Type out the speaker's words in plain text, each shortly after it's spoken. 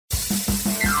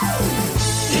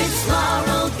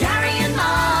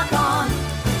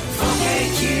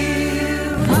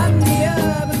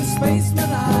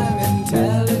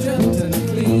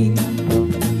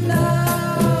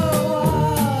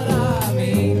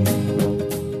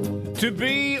To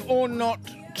be or not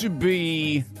to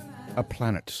be a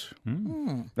planet?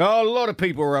 Oh, a lot of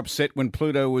people were upset when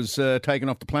Pluto was taken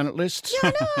off the planet list.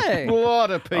 Yeah, I know. A lot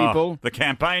of people. The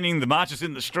campaigning, the marches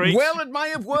in the streets. Well, it may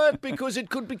have worked because it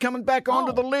could be coming back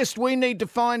onto the list. We need to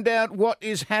find out what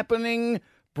is happening.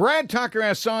 Brad Tucker,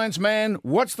 our science man,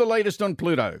 what's the latest on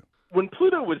Pluto? When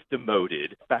Pluto was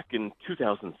demoted back in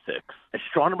 2006,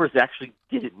 astronomers actually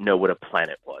didn't know what a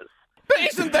planet was. But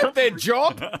isn't that their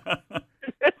job?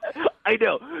 I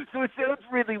know. So it sounds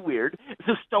really weird.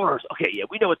 So stars, okay, yeah,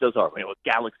 we know what those are. We know what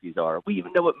galaxies are. We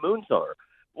even know what moons are.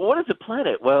 Well, what is a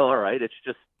planet? Well, all right, it's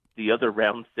just the other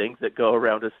round things that go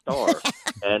around a star.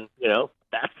 And,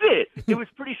 that's it. It was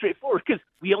pretty straightforward because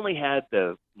we only had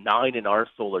the 9 in our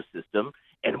solar system,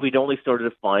 and we'd only started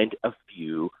to find a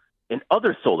few in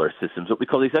other solar systems, what we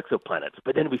call these exoplanets.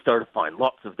 But then we started to find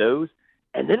lots of those.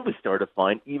 And then we started to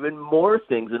find even more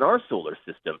things in our solar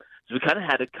system. So we kind of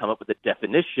had to come up with a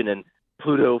definition, and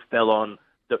Pluto fell on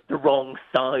the wrong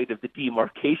side of the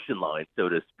demarcation line, so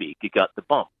to speak. It got the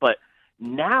bump. But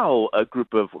now a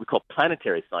group of what we call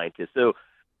planetary scientists, so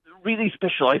really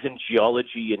specialize in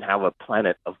geology and how a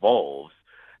planet evolves,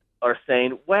 are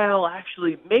saying, well,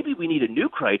 actually, maybe we need a new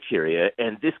criteria,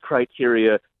 and this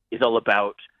criteria is all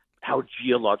about how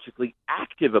geologically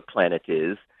active a planet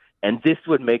is, and this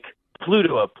would make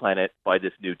Pluto a planet by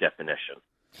this new definition.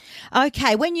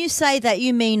 Okay, when you say that,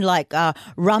 you mean like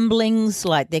rumblings,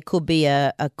 like there could be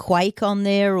a quake on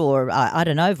there or, I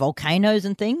don't know, volcanoes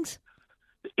and things?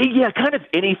 Yeah, kind of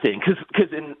anything,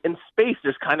 because in space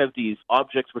there's kind of these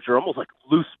objects which are almost like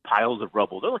loose piles of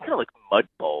rubble. They're kind of like mud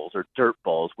balls or dirt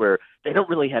balls where they don't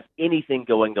really have anything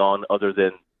going on other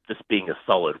than just being a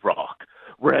solid rock,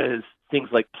 whereas things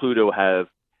like Pluto have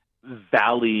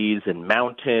valleys and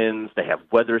mountains, they have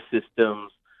weather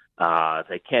systems,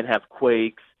 they can have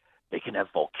quakes, they can have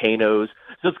volcanoes.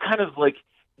 So it's kind of like,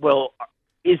 well,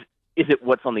 is it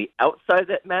what's on the outside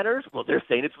that matters? Well, they're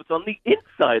saying it's what's on the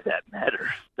inside that matters.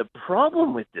 The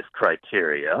problem with this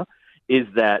criteria is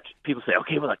that people say,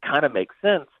 okay, well, that kind of makes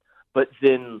sense, but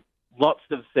then lots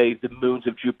of, say, the moons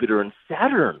of Jupiter and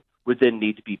Saturn would then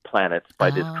need to be planets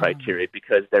by this criteria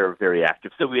because they're very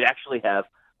active. So we'd actually have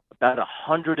about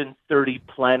 130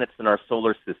 planets in our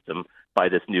solar system by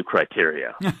this new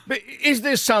criteria. But is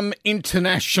there some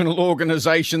international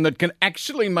organization that can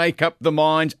actually make up the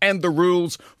minds and the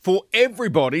rules for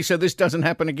everybody so this doesn't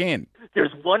happen again?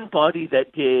 There's one body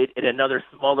that did, and another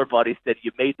smaller body said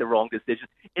you made the wrong decision.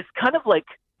 It's kind of like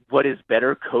what is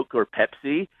better, Coke or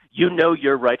Pepsi? You know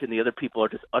you're right, and the other people are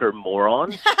just utter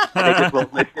morons, and they just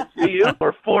won't listen to you.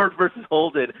 Or Ford versus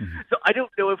Holden. So I don't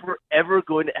know if we're ever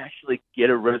going to actually get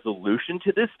a resolution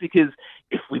to this, because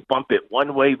if we bump it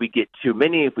one way, we get too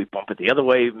many. If we bump it the other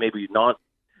way, maybe not.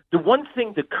 The one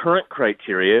thing the current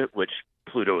criteria, which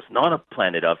Pluto is not a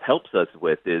planet of, helps us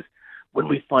with is when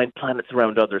we find planets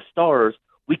around other stars,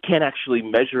 we can't actually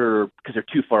measure, because they're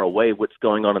too far away, what's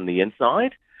going on the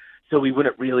inside. So we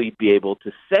wouldn't really be able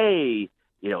to say,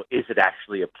 is it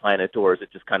actually a planet or is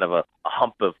it just kind of a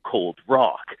hump of cold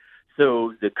rock?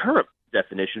 So the current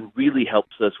definition really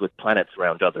helps us with planets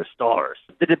around other stars.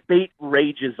 The debate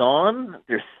rages on.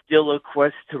 There's still a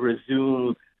quest to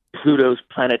resume Pluto's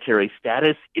planetary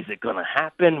status. Is it going to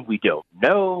happen? We don't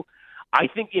know. I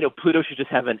think, Pluto should just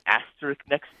have an asterisk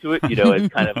next to it, as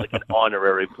kind of like an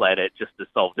honorary planet just to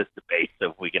solve this debate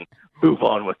so we can move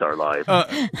on with our lives.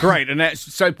 Great. And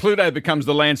so Pluto becomes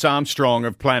the Lance Armstrong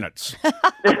of planets.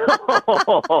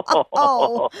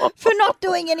 Oh, for not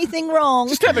doing anything wrong.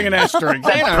 Just having an asterisk.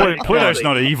 Pluto's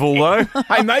not evil, though.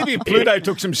 Hey, maybe if Pluto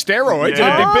took some steroids,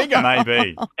 it'd be bigger.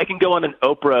 Maybe. I can go on an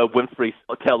Oprah Winfrey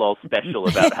tell-all special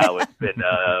about how it's been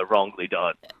wrongly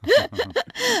done.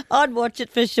 I'd watch it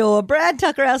for sure. Brad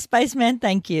Tucker, our spaceman,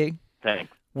 thank you.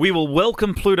 Thanks. We will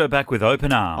welcome Pluto back with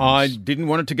open arms. I didn't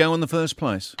want it to go in the first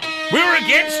place. We were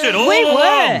against it all We along.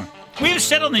 were. We've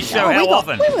said on this show how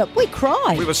often. We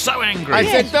cried. We were so angry. I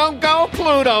said, don't go,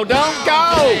 Pluto, don't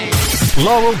go.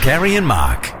 Laurel, Gary and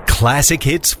Mark. Classic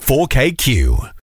Hits 4KQ.